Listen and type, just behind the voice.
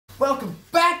Welcome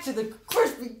back to the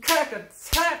Crispy Cracker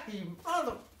Tappy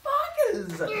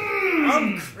motherfuckers!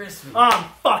 I'm Crispy. I'm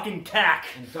fucking Cack.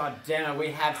 And god damn it, we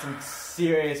have some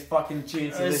serious fucking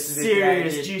tunes to listen to.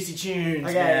 Serious juicy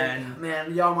tunes,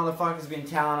 man. Y'all motherfuckers been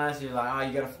telling us, you're like, oh,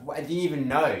 you gotta, do you even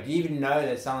know? Do you even know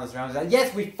that Sunless Realms? Like,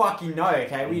 yes, we fucking know,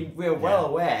 okay? We're well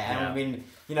aware, and we've been,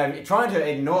 you know, trying to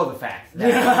ignore the fact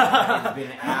that it's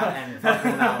been out and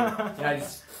fucking, you know,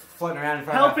 just floating around in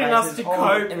front helping of our us faces, to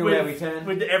cope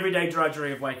with the everyday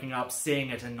drudgery of waking up, seeing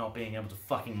it, and not being able to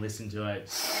fucking listen to it,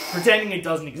 pretending it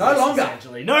doesn't exist. No longer.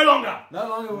 Essentially, no longer. No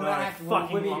longer will I have to. We'll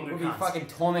be cunts. fucking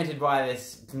tormented by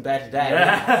this from day to day.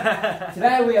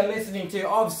 Today we are listening to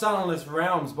Of Sunless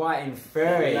Realms by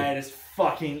Inferi. The latest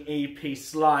fucking EP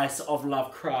slice of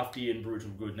Lovecraftian brutal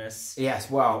goodness. Yes,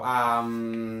 well,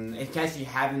 in case you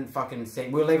haven't fucking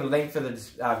seen, we'll leave a link for the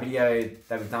video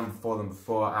that we've done for them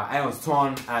before. Aeons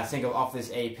Torn, single off this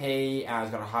EP. It's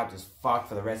got a hyped as fuck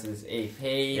for the rest of this EP.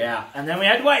 Yeah, and then we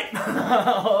had to wait. We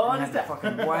had to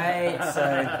fucking wait,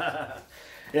 so...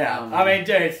 Yeah, I mean,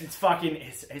 dude, it's fucking,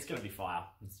 it's gonna be fire.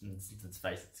 Let's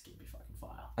face it, it's gonna be fucking fire.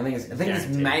 I think this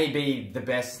may be the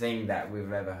best thing that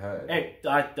we've ever heard. Hey,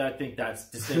 I think that's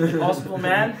distinctly possible,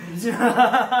 man.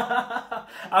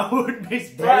 I wouldn't be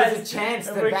surprised. There's a chance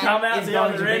if that we come out the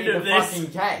other end of this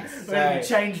fucking case. We're gonna be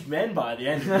changed men by the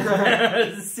end of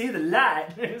it. See the light.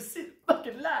 See the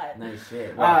fucking light. No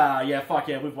shit. Yeah, fuck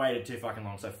yeah, we've waited too fucking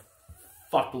long, so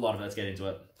fuck a lot of it. Let's get into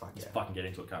it. Let's fucking get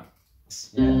into it, cunt.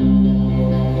 Yeah.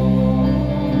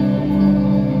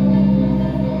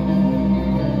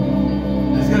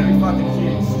 Fucking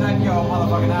huge. Strap your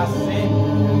motherfucking asses in.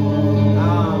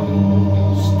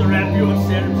 Strap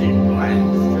yourselves in, boy.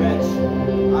 Stretch.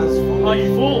 I was full. Oh, you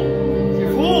fool! You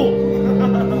fool!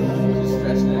 Just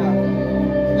stretching out.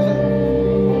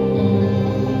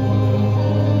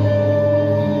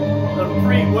 A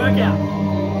pre-workout.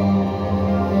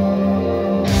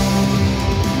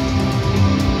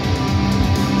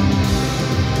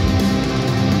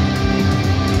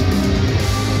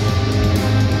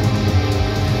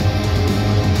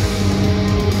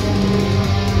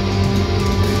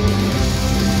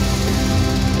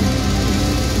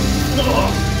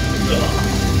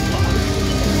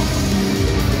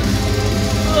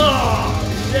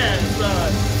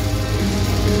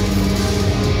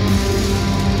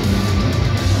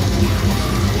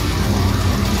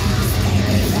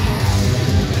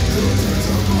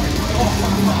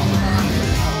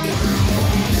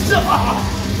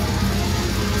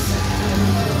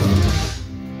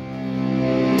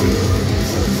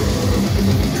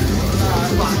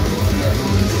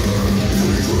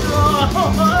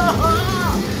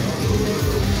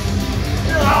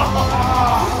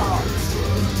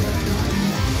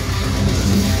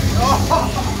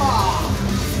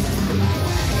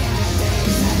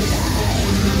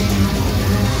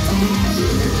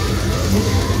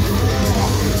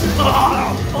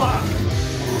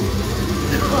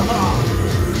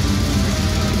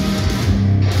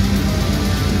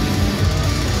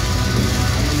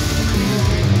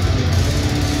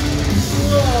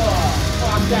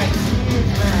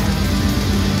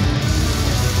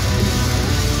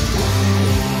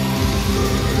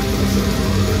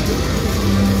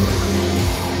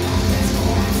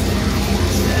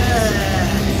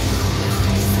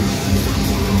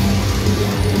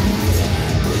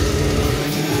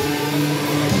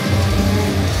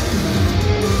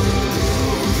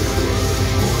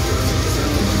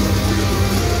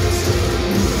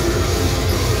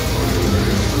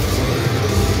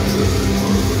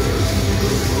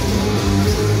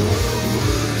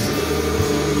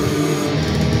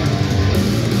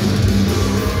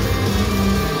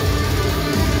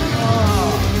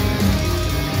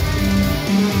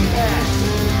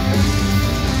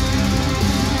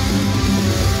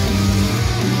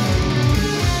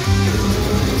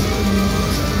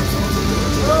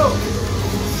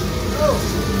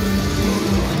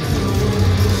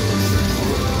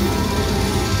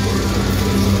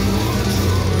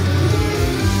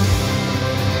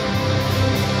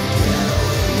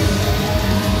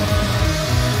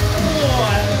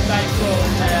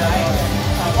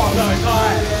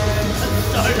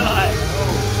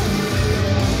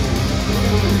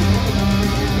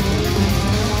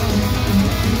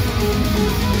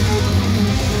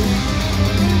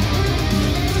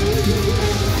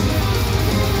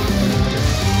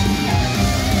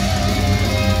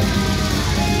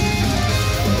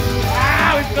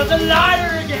 The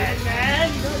liar again, man!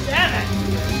 God damn it!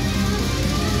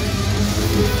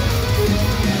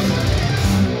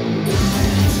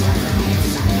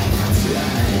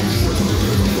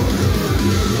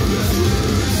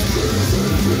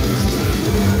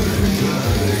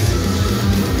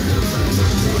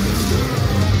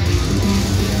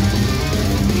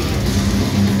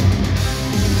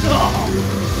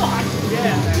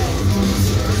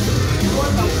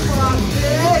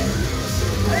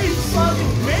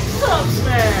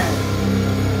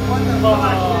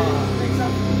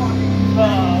 Oh,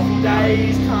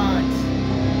 days can't.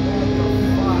 What the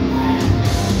fuck, man?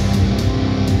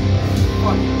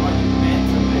 Fucking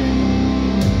monumental, man.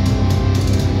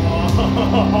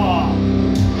 Oh,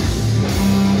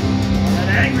 that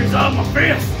anger's on my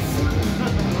fists.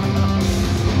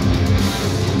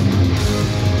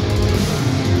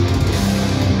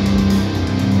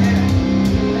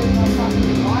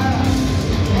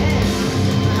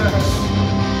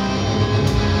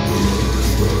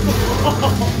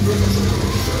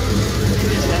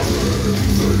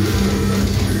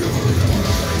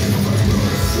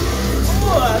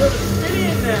 Oh, there's a city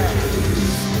in there.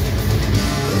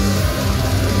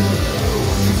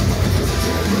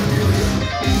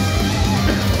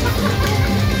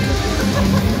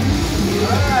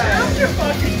 That's your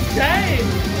fucking game.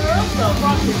 That's the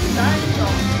fucking game.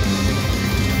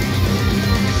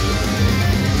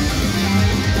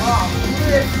 Oh,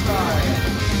 this guy.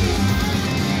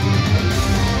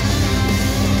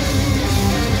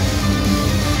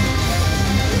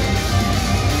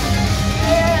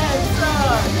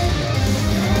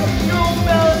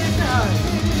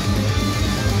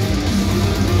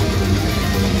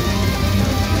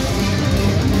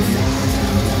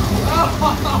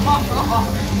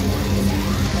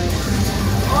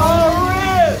 Oh,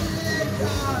 rip!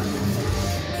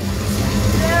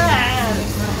 Yeah!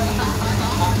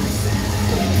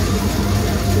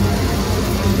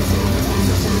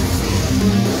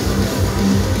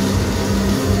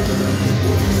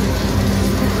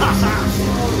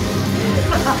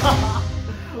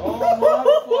 Oh my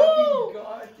fucking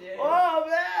god, dude. Oh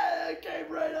man, that came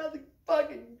right out of the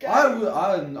fucking game.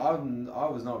 I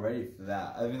was not ready for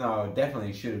that, even though I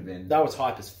definitely should have been. That was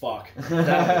hype as fuck. That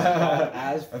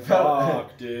was hype as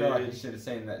fuck, dude. I felt like you should have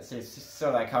seen that.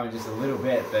 Saw that coming just a little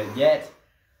bit, but yet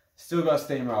still got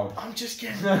steamrolled. I'm just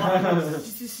getting.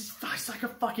 It's like a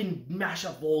fucking mash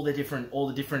up of all the different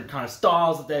kind of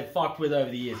styles that they've fucked with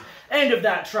over the years. End of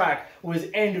that track was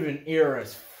end of an era.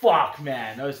 Fuck,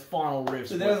 man, those final riffs.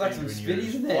 So there was like some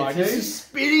spitties in there like, too.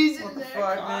 Spitties in what the there.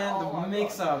 fuck, man? Oh, the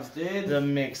mix-ups, dude. The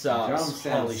mix-ups. Drums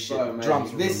sound Holy shit. so amazing.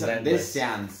 Drums This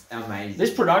sounds amazing.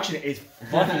 This production is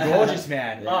fucking gorgeous,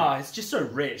 man. Yeah. It's just so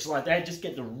rich. Like, they just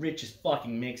get the richest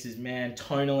fucking mixes, man.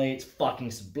 Tonally, it's fucking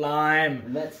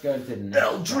sublime. Let's go to the next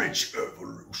Eldritch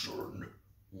Evolution.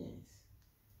 Yes.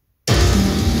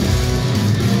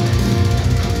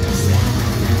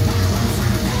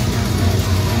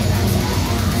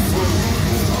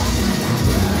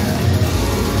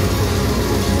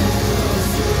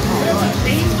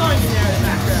 Theme song in there in the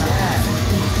background.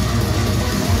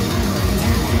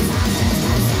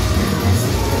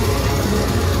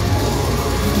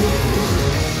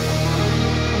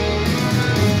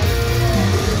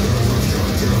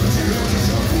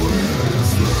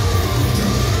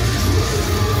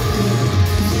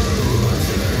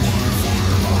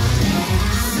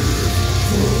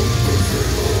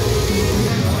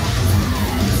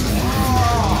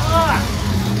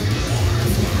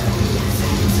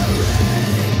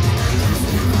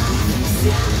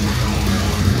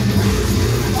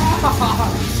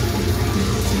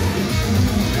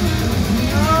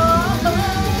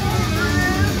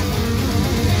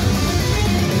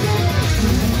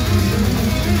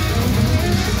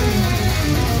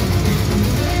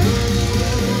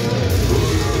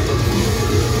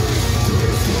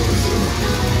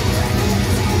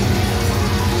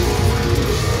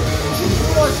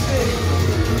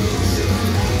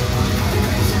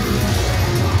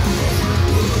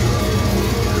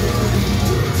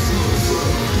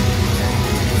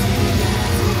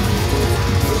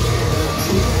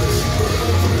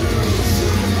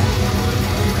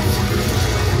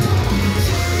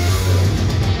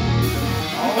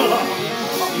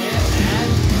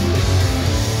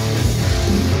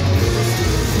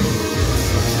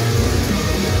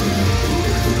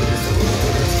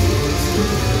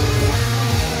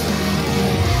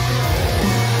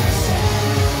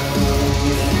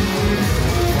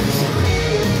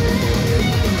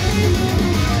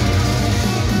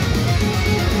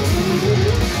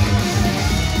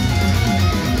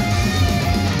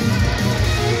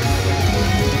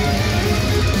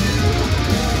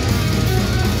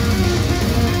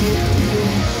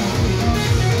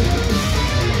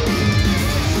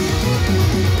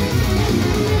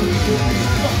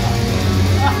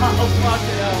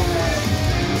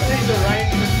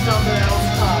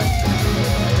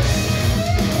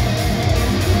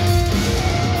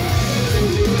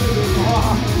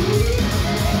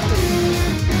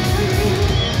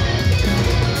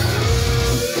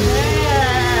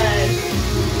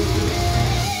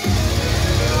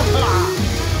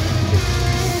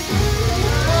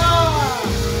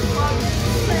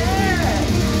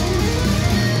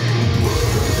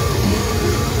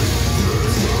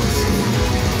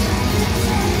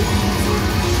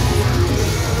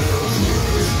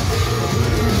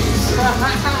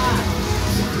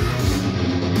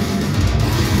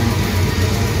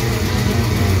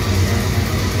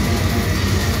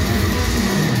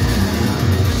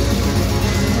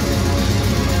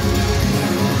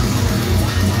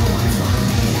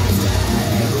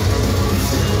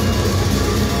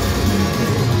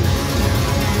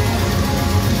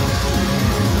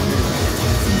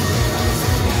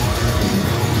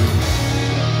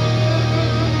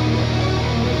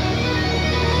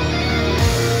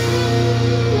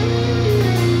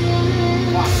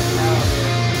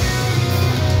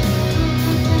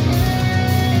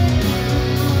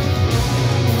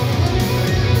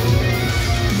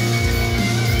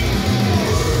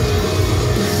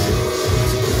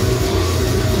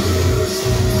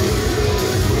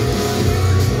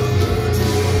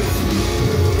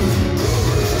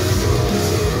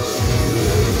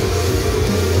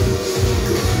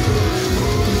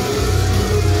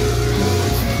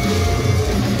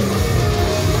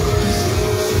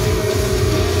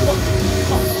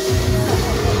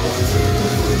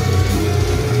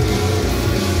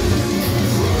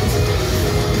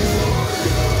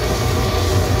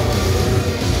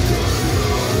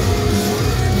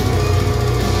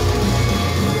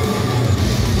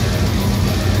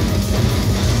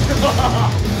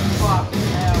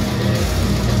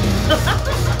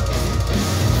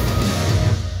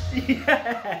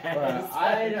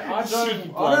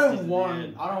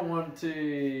 I don't want to,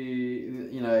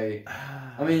 you know.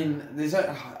 I mean,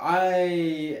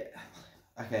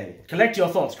 okay. Collect your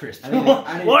thoughts, Chris. I need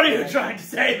what are you trying to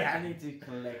say, man? I need to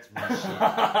collect my shit.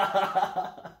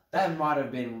 That might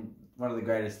have been one of the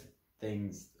greatest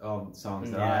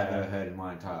songs that I've ever heard in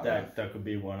my entire life. That could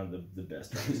be one of the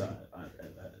best songs I've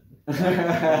ever heard. I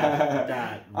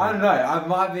don't know. I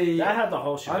might be. That had the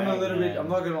whole shit. I'm a little bit. I'm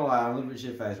not gonna lie. I'm a little bit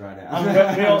shit faced right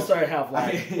now. We also have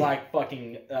like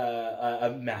fucking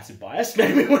a massive bias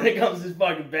maybe when it comes to this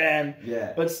fucking band.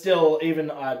 Yeah. But still,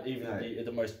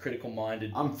 the most critical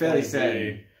minded. I'm fairly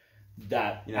certain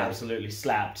that absolutely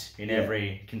slapped in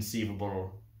every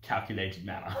conceivable calculated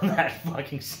manner. That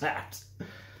fucking slapped.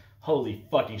 Holy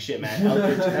fucking shit, man.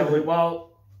 Well.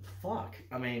 Fuck.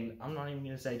 I mean, I'm not even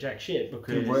going to say jack shit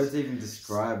because... Can words even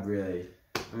describe, really?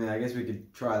 I mean, I guess we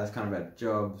could try. That's kind of about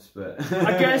jobs, but...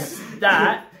 I guess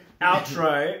that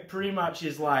outro pretty much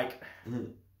is like,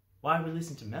 why do we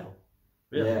listen to metal?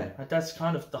 Really? Yeah. Like, that's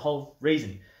kind of the whole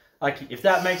reason. Like, if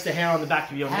that makes the hair on the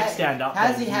back of your neck stand up... How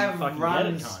does he have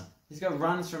runs? Time. He's got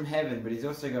runs from heaven, but he's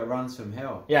also got runs from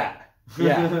hell. Yeah.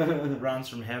 Yeah. Runs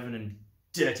from heaven and...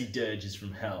 dirty dirges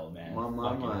from hell, man.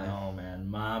 My. Hell, man.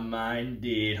 My mind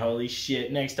did. Holy shit.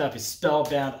 Next up is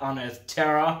Spellbound Unearthed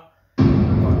Terror. Fuck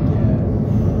yeah.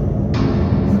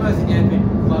 It's the most epic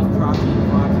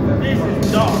Lovecraftian vibes I've ever This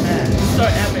is man. It's so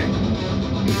epic.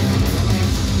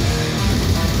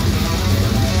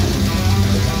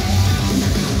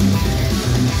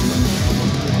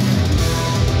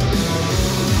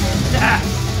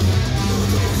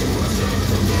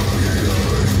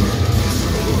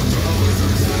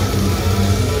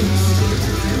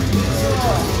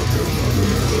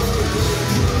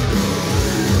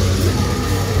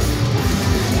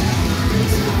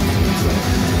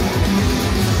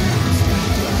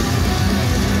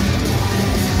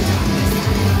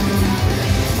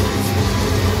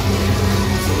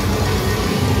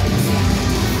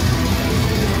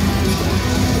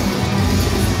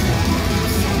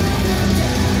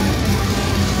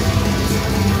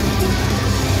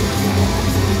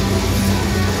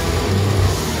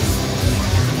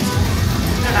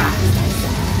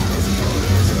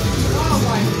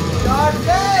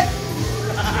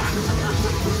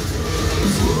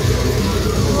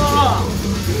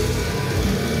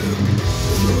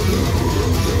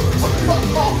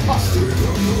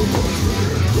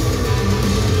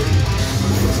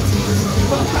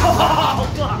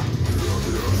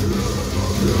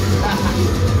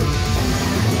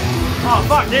 Oh,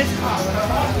 fuck this!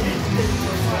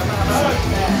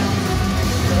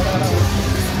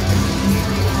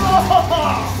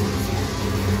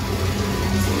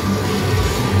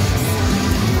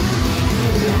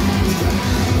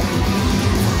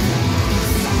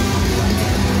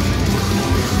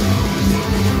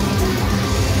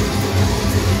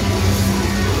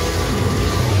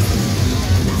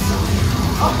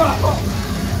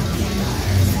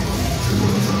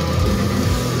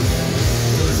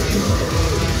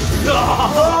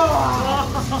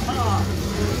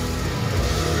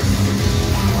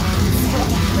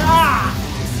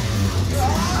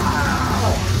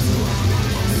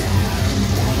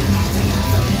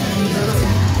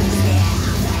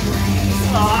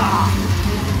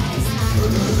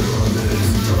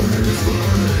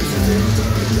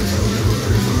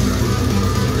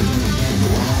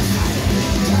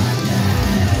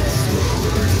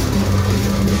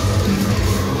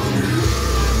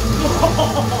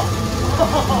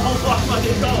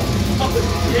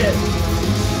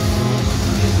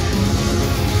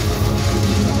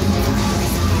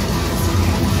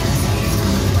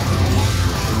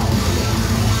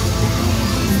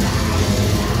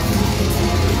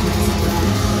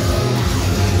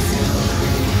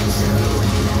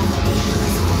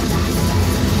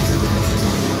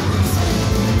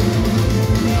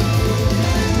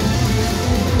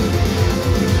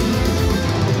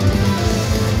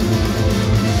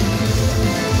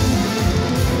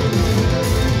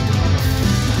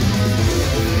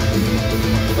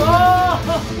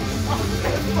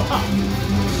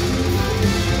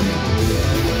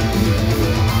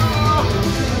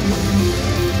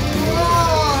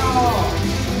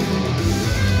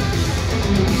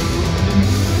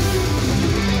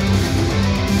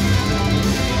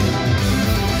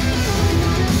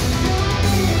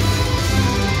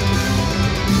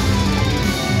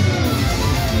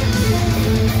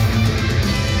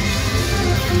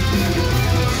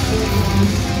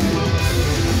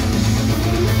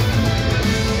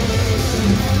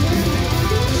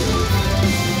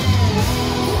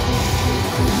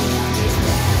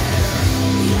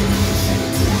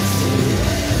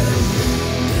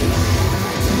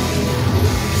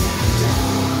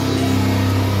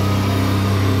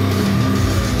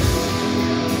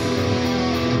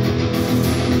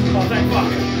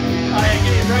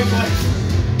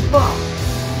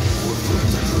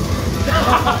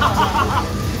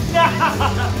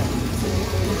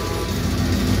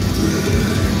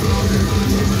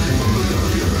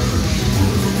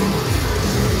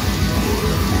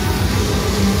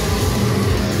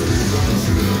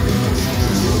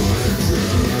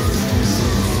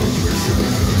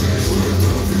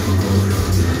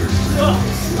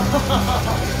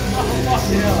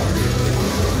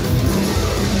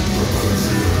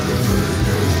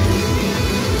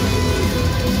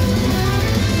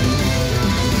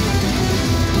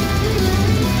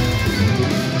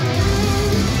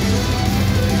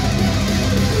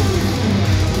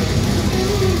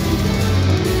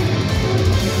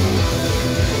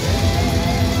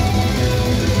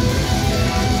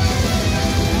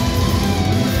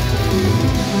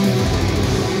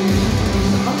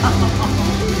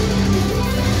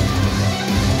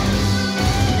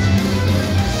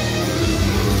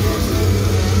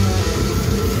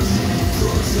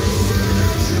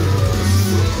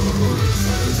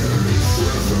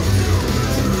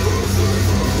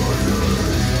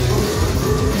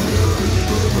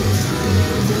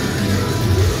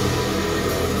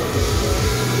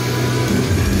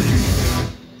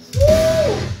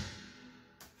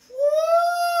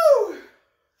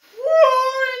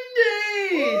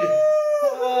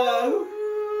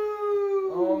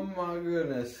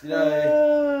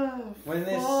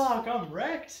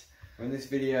 before this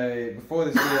video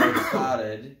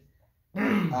started,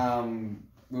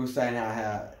 we were saying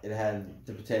how it had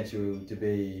the potential to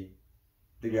be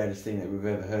the greatest thing that we've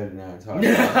ever heard in our entire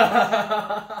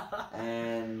life.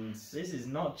 And this is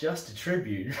not just a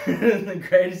tribute. The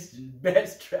greatest,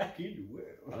 best track in the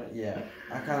world. Yeah,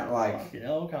 I can't like. Fucking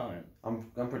hell, can't.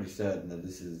 I'm pretty certain that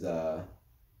this is.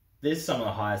 This is some of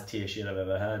the highest tier shit I've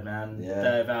ever heard, man.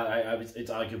 Yeah.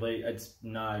 It's arguably, it's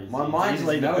my mind is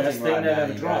melting the best thing right they've now,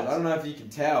 ever dropped. I don't know if you can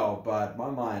tell, but my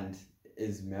mind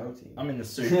is melting. I'm in the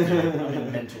soup, dude. I'm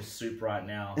in mental soup right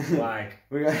now. Like,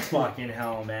 fucking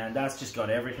hell, man. That's just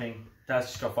got everything. That's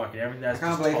just got fucking everything. That's I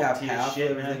can't just believe how top tier powerful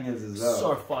shit, everything man. is as well.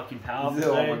 So fucking powerful,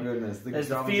 Oh dude. my goodness.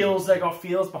 There's feels, they got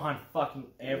feels behind fucking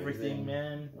everything,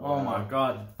 man. Wow. Oh my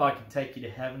god, they fucking take you to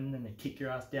heaven and they kick your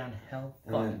ass down to hell.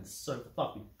 Fucking so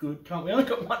fucking good. Can't we only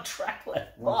got one track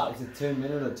left? Fuck. Is it 2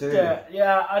 minutes or 2?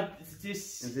 Yeah,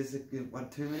 Is this a good 1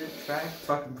 2 minute track?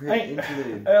 Fucking pretty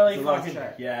interlude. Early fucking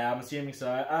track. Yeah, I'm assuming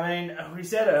so. I mean, we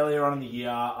said earlier on in the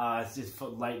year, it's just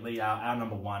lately our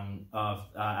number one of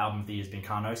album of the year has been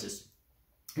Carnosis.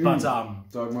 But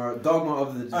Dogma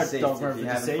of the Deceased. Dogma of the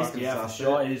Deceased, yeah, for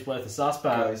sure. It is worth a sus,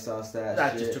 but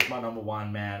that just took my number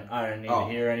one, man. I don't need to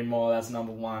hear anymore. That's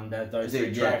number one. Those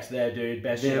three tracks there, dude.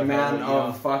 Best shit. The amount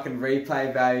of fucking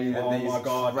replay value that these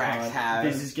tracks have.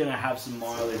 This is gonna have some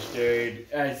mileage, dude.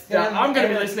 I'm gonna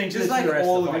be listening to this for the rest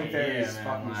of the fucking year,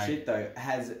 fucking shit though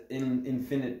has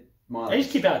infinite mileage. They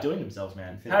just keep outdoing themselves,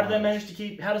 man. How do they manage to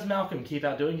keep? How does Malcolm keep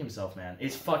outdoing himself, man?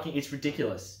 It's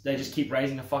ridiculous. They just keep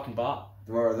raising the fucking bar.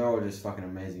 They're all just fucking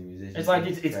amazing musicians. It's like,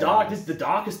 it's dark. This is the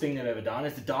darkest thing they've ever done.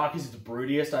 It's the darkest, it's the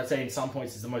broodiest. I'd say in some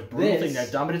points it's the most brutal thing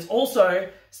they've done. But it's also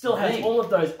still has all of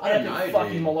those epic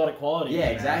fucking melodic qualities. Yeah,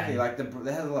 exactly. Like,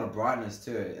 they have a lot of brightness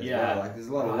to it as well. Like, there's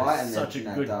a lot of light in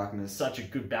that darkness. Such a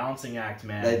good balancing act,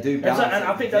 man. They do balance and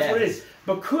I think that's what it is.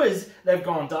 Because they've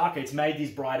gone darker, it's made these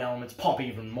bright elements pop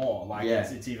even more. Like,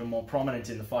 it's even more prominent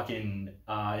in the fucking,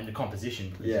 in the composition.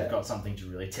 Because you've got something to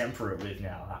really temper it with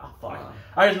now. Oh, fuck.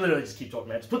 I literally just keep talking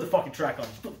about it. Just put the fucking track on.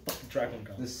 Just put the fucking track on.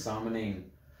 The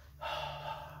summoning.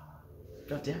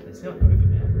 God damn it, it's not over,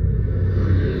 man.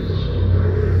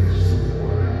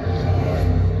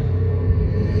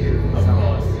 Of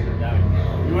course. No,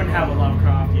 you wouldn't have a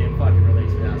Lovecraftian fucking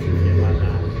release without some shit like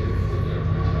that.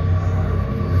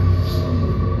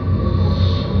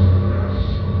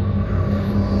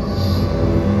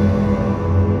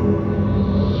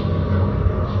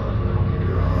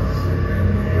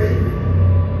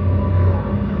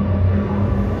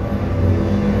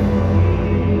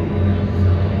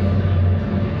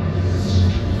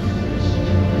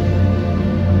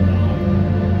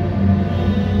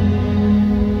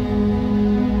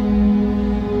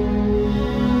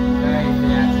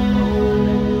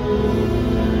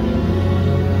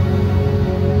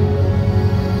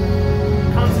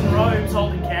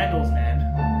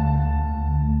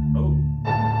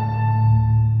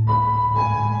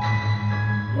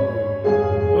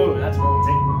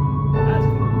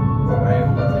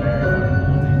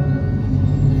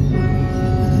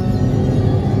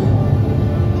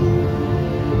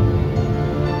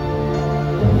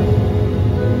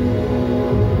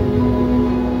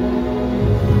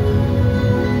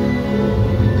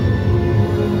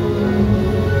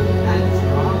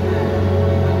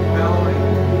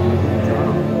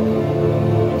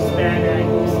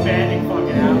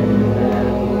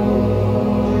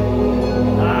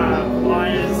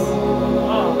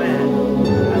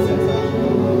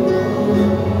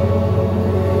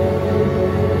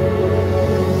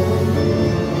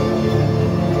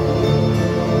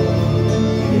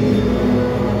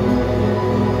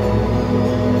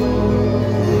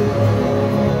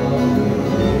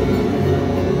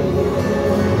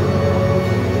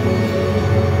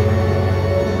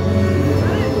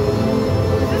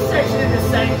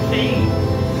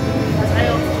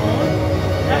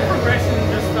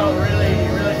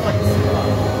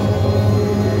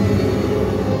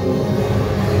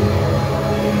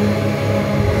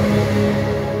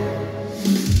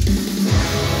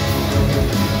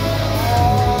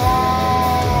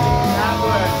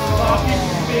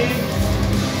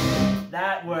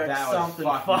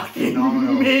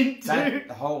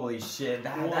 Holy shit,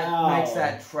 that makes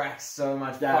that track so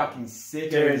much fucking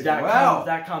sicker. Dude,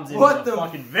 that comes in with the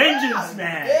fucking vengeance,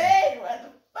 man. Dude, what the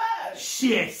fuck?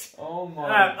 Shit. Oh my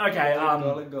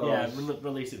yeah,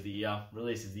 release of the year.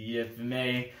 Release of the year for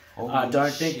me. I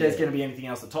don't think there's going to be anything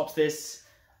else that tops this.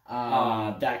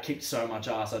 That kicked so much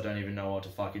ass, I don't even know what to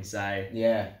fucking say.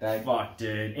 Yeah. Fuck,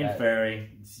 dude. Inferi.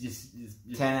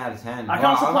 10 out of 10. I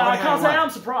can't say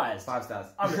I'm surprised. 5 stars.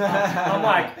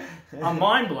 I'm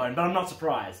mind blown, but I'm not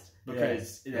surprised.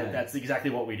 because that's exactly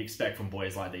what we'd expect from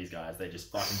boys like these guys. They're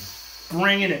just fucking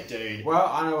bringing it, dude. Well,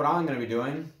 I know what I'm going to be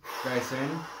doing very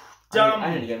soon.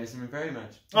 I need to get me some Inferi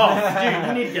merch. Oh, dude,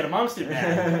 you need to get amongst it,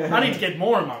 man. I need to get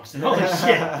more amongst it. Holy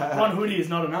shit. One hoodie is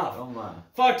not enough. Oh, my.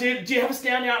 Fuck, dude, do you have a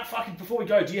standout, fucking, before we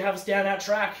go, do you have a standout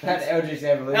track? That LG's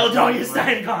Evolution. Oh, you're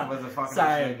saying, cunt. Was a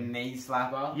fucking knee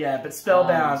slapper. Yeah, but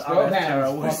Spellbound,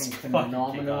 Spellbound was fucking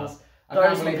phenomenal. I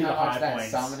can't believe how much that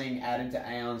points. summoning added to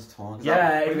Aeons Torn.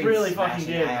 Yeah, it really fucking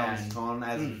did, Aeons Torn,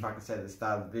 as you fucking said at the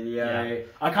start of the video. Yeah.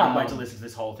 I can't wait to listen to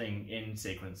this whole thing in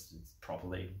sequence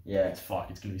properly. Yeah. It's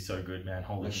gonna be so good, man.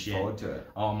 Holy shit. Looking forward to it.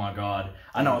 Oh my god.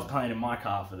 I know I was playing in my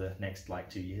car for the next,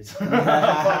 2 years.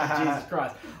 Fuck, Jesus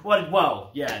Christ.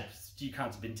 Well, yeah. You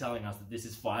cunts have been telling us that this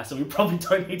is fire, so we probably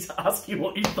don't need to ask you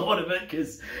what you thought of it,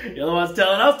 because you're the ones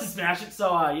telling us to smash it.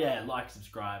 So, yeah, like,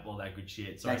 subscribe, all that good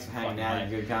shit. Thanks for hanging out,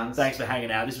 you good cunts. Thanks for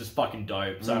hanging out. This was fucking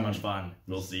dope. So much fun.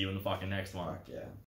 We'll see you in the fucking next one. Fuck yeah.